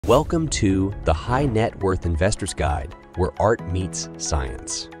Welcome to the High Net Worth Investor's Guide, where art meets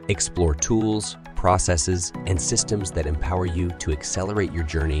science. Explore tools, processes, and systems that empower you to accelerate your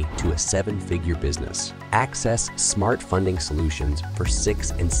journey to a seven-figure business. Access smart funding solutions for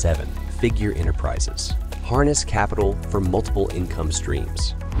 6- and 7-figure enterprises. Harness capital for multiple income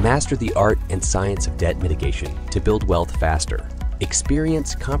streams. Master the art and science of debt mitigation to build wealth faster.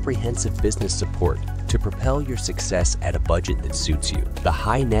 Experience comprehensive business support to propel your success at a budget that suits you. The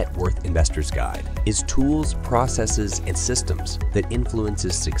High Net Worth Investor's Guide is tools, processes, and systems that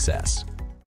influences success.